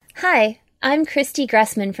Hi, I'm Christy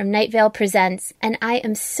Gressman from VALE Presents, and I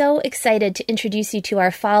am so excited to introduce you to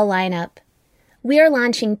our fall lineup. We are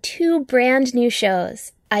launching 2 brand new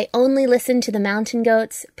shows, I Only Listen to the Mountain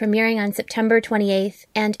Goats, premiering on September 28th,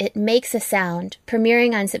 and It Makes a Sound,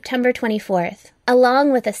 premiering on September 24th,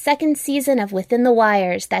 along with a second season of Within the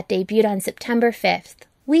Wires that debuted on September 5th.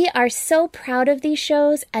 We are so proud of these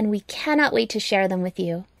shows, and we cannot wait to share them with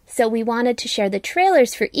you. So we wanted to share the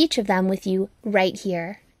trailers for each of them with you right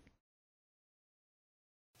here.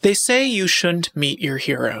 They say you shouldn't meet your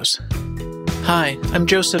heroes. Hi, I'm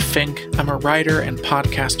Joseph Fink. I'm a writer and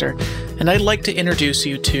podcaster, and I'd like to introduce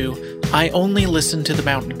you to I Only Listen to the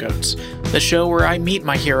Mountain Goats, the show where I meet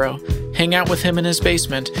my hero, hang out with him in his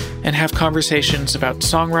basement, and have conversations about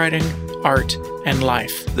songwriting, art, and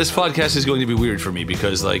life. This podcast is going to be weird for me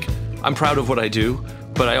because, I'm proud of what I do,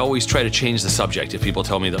 but I always try to change the subject if people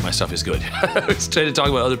tell me that my stuff is good. I always try to talk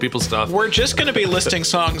about other people's stuff. We're just going to be listing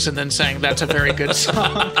songs and then saying that's a very good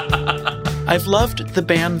song. I've loved the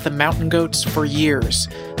band The Mountain Goats for years.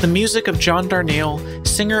 The music of John Darnielle,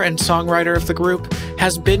 singer and songwriter of the group,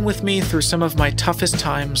 has been with me through some of my toughest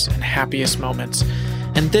times and happiest moments.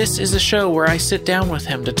 And this is a show where I sit down with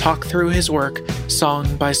him to talk through his work,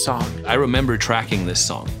 song by song. I remember tracking this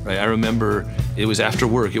song, right? I remember it was after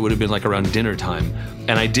work. It would have been around dinner time.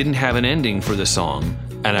 And I didn't have an ending for the song.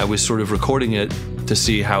 And I was sort of recording it to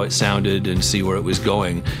see how it sounded and see where it was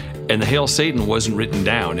going. And the Hail Satan wasn't written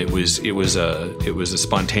down. It was a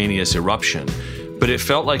spontaneous eruption. But it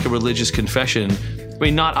felt like a religious confession. I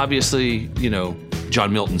mean, not obviously,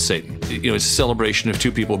 John Milton's Satan. It's a celebration of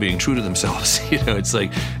 2 people being true to themselves. It's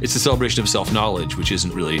a celebration of self-knowledge, which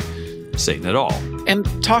isn't really Satan at all. And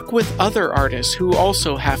talk with other artists who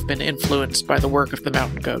also have been influenced by the work of the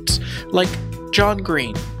Mountain Goats, like John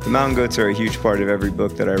Green. The Mountain Goats are a huge part of every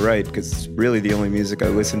book that I write because it's really the only music I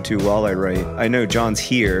listen to while I write. I know John's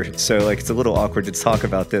here, so it's a little awkward to talk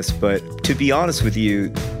about this, but to be honest with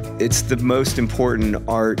you, it's the most important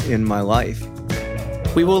art in my life.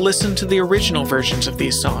 We will listen to the original versions of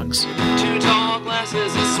these songs. 2 tall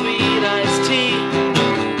glasses of sweet iced tea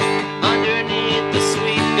underneath the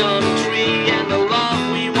sweet gum tree, and the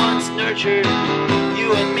love we once nurtured,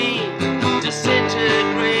 you and me,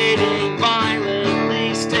 disintegrating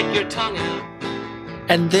violently. Stick your tongue out.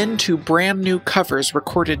 And then to brand new covers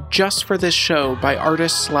recorded just for this show by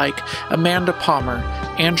artists like Amanda Palmer,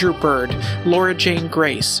 Andrew Bird, Laura Jane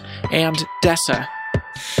Grace, and Dessa.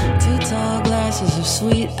 2 tall glasses of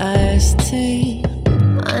sweet iced tea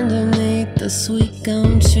underneath the sweet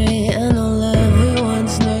gum tree, and the love we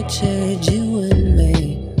once nurtured, you and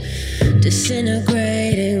me,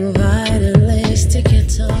 disintegrating violently. Stick your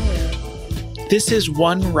tongue out. This is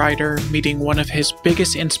one writer meeting one of his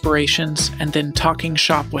biggest inspirations and then talking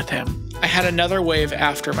shop with him. I had another wave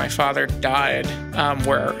after my father died,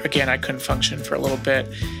 where, again, I couldn't function for a little bit.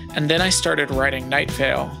 And then I started writing Night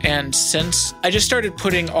Vale. And since I just started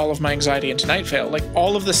putting all of my anxiety into Night Vale,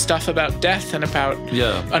 all of the stuff about death and about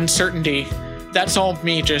uncertainty, that's all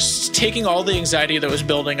me just taking all the anxiety that was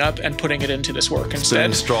building up and putting it into this work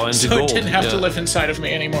instead. Straw into so gold. It didn't have to live inside of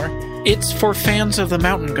me anymore. It's for fans of the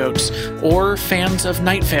Mountain Goats or fans of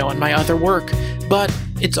Night Vale and my other work, but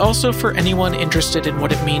it's also for anyone interested in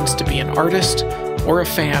what it means to be an artist or a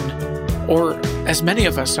fan, or, as many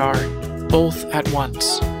of us are, both at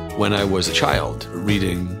once. When I was a child,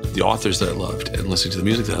 reading the authors that I loved and listening to the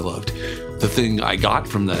music that I loved, the thing I got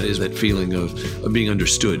from that is that feeling of being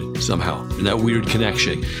understood somehow, and that weird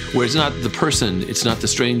connection, where it's not the person, it's not the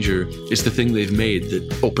stranger, it's the thing they've made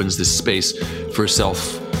that opens this space for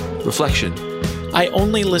self-reflection. I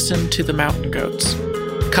Only Listen to the Mountain Goats.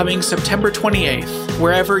 Coming September 28th,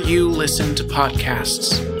 wherever you listen to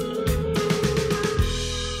podcasts.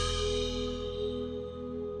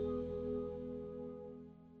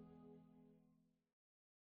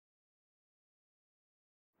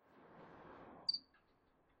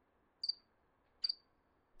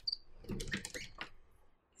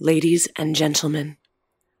 Ladies and gentlemen,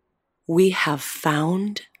 we have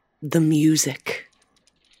found the music.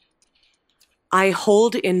 I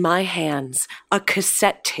hold in my hands a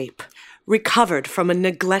cassette tape recovered from a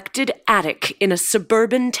neglected attic in a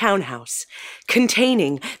suburban townhouse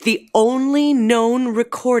containing the only known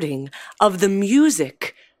recording of the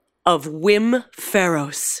music of Wim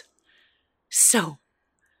Ferros. So,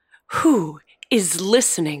 who is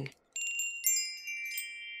listening?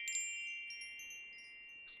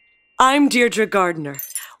 I'm Deirdre Gardner.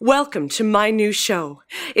 Welcome to my new show.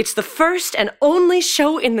 It's the first and only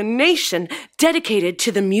show in the nation dedicated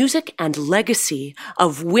to the music and legacy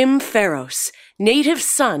of Wim Ferros, native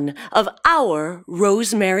son of our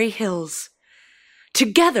Rosemary Hills.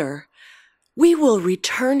 Together, We will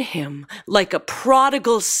return him like a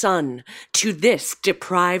prodigal son to this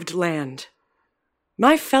deprived land.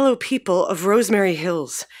 My fellow people of Rosemary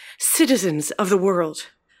Hills, citizens of the world,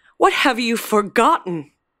 what have you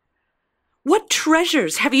forgotten? What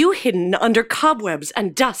treasures have you hidden under cobwebs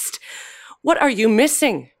and dust? What are you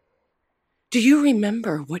missing? Do you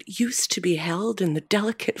remember what used to be held in the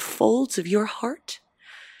delicate folds of your heart?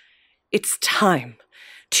 It's time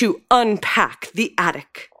to unpack the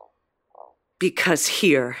attic. Because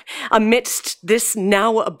here, amidst this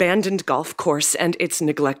now abandoned golf course and its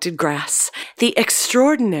neglected grass, the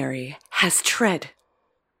extraordinary has tread.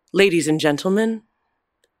 Ladies and gentlemen,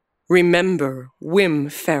 remember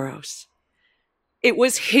Wim Ferros. It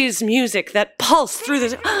was his music that pulsed through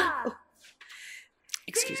the... Oh.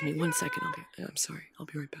 Excuse me, 1 second. I'm sorry. I'll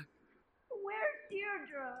be right back. Where's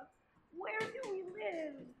Deirdre? Where do we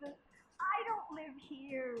live? I don't live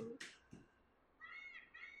here.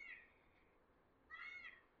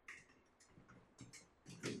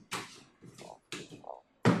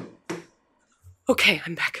 Okay,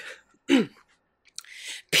 I'm back.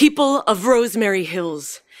 People of Rosemary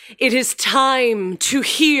Hills, it is time to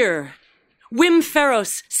hear. Wim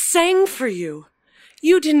Ferros sang for you.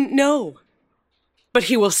 You didn't know. But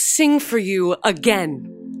he will sing for you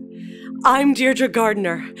again. I'm Deirdre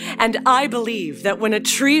Gardner, and I believe that when a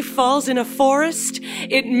tree falls in a forest,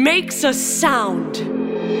 it makes a sound.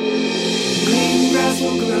 Green grass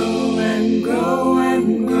will grow and grow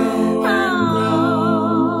and grow and grow.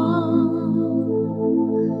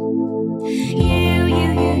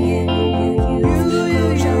 You,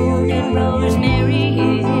 Rosemary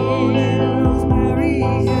Hills.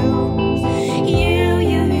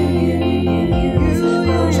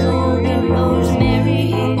 Rosemary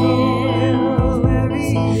Hills.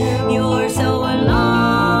 You're so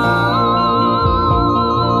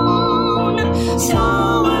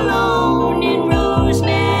alone in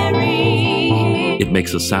Rosemary. It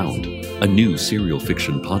Makes a Sound, a new serial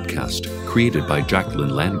fiction podcast created by Jacqueline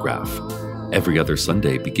Landgraf. Every other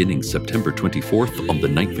Sunday beginning September 24th on the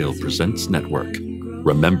Night Vale Presents Network.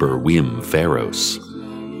 Remember Wim Ferros.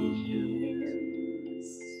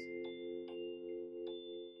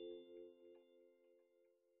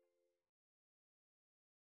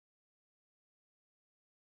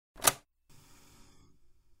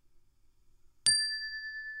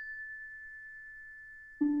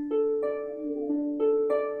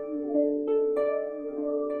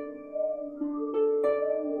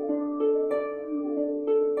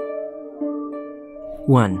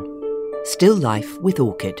 One. Still life with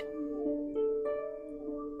orchid.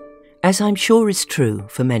 As I'm sure is true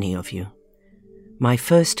for many of you, my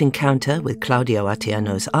first encounter with Claudio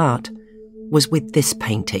Attiano's art was with this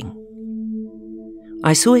painting.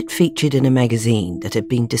 I saw it featured in a magazine that had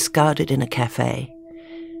been discarded in a cafe,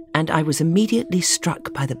 and I was immediately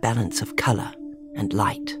struck by the balance of colour and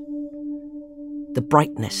light. The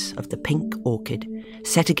brightness of the pink orchid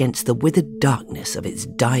set against the withered darkness of its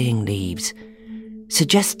dying leaves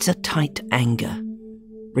suggests a tight anger,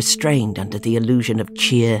 restrained under the illusion of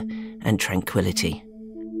cheer and tranquility.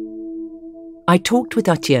 I talked with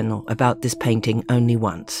Attiano about this painting only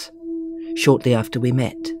once, shortly after we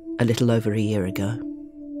met, a little over a year ago.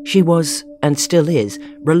 She was, and still is,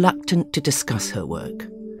 reluctant to discuss her work.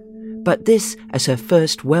 But this, as her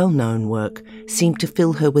first well-known work, seemed to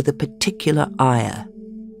fill her with a particular ire.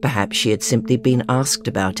 Perhaps she had simply been asked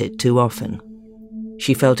about it too often.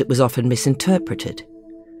 She felt it was often misinterpreted,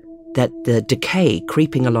 that the decay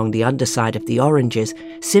creeping along the underside of the oranges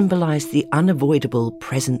symbolized the unavoidable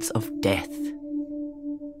presence of death.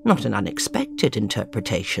 Not an unexpected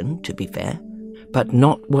interpretation, to be fair, but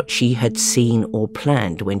not what she had seen or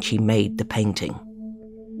planned when she made the painting.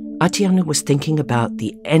 Attiano was thinking about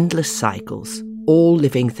the endless cycles all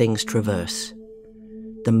living things traverse,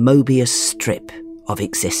 the Mobius strip of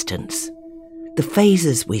existence, the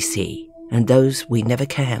phases we see and those we never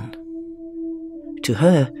can. To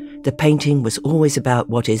her, the painting was always about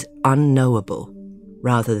what is unknowable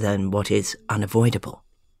rather than what is unavoidable.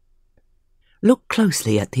 Look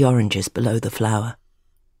closely at the oranges below the flower.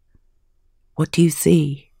 What do you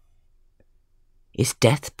see? Is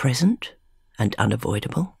death present and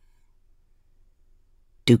unavoidable?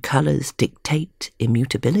 Do colours dictate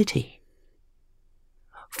immutability?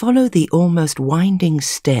 Follow the almost winding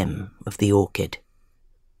stem of the orchid.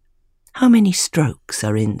 How many strokes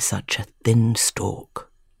are in such a thin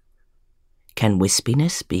stalk? Can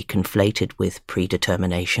wispiness be conflated with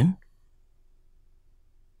predetermination?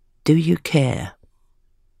 Do you care?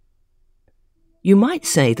 You might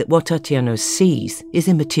say that what Attiano sees is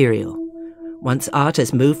immaterial. Once art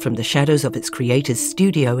has moved from the shadows of its creator's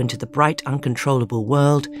studio into the bright, uncontrollable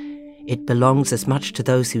world, it belongs as much to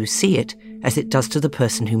those who see it as it does to the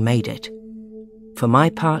person who made it. For my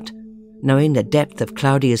part, knowing the depth of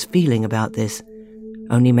Claudia's feeling about this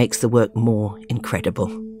only makes the work more incredible.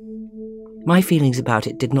 My feelings about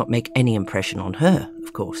it did not make any impression on her,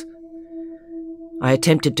 of course. I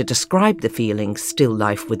attempted to describe the feelings Still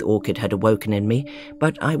Life with Orchid had awoken in me,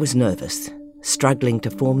 but I was nervous, struggling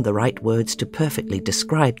to form the right words to perfectly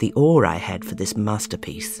describe the awe I had for this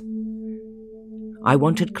masterpiece. I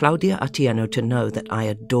wanted Claudia Atieno to know that I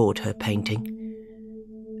adored her painting,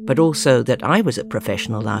 but also that I was a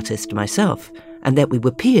professional artist myself, and that we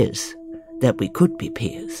were peers, that we could be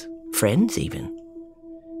peers, friends even.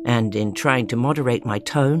 And in trying to moderate my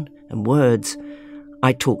tone and words,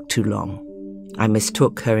 I talked too long. I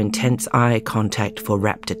mistook her intense eye contact for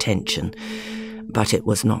rapt attention, but it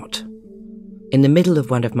was not. In the middle of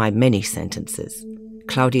one of my many sentences,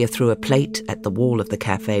 Claudia threw a plate at the wall of the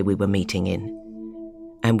cafe we were meeting in,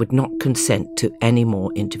 and would not consent to any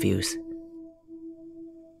more interviews.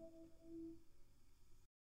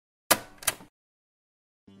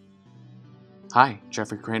 Hi,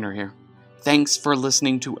 Jeffrey Craner here. Thanks for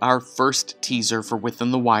listening to our first teaser for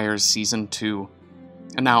Within the Wires Season 2.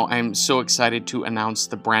 And now I'm so excited to announce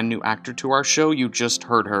the brand new actor to our show. You just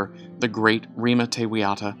heard her, the great Rima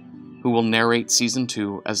Tewiata, who will narrate Season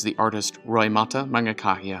 2 as the artist Roimata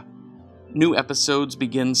Mangakahia. New episodes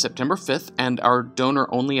begin September 5th, and our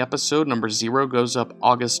donor-only episode number 0 goes up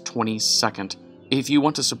August 22nd. If you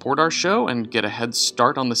want to support our show and get a head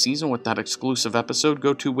start on the season with that exclusive episode,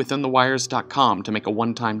 go to withinthewires.com to make a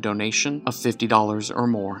one-time donation of $50 or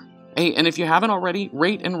more. Hey, and if you haven't already,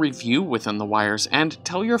 rate and review Within the Wires and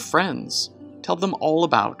tell your friends. Tell them all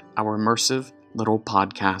about our immersive little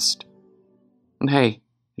podcast. And hey,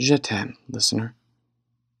 je t'aime, listener.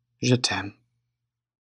 Je t'aime.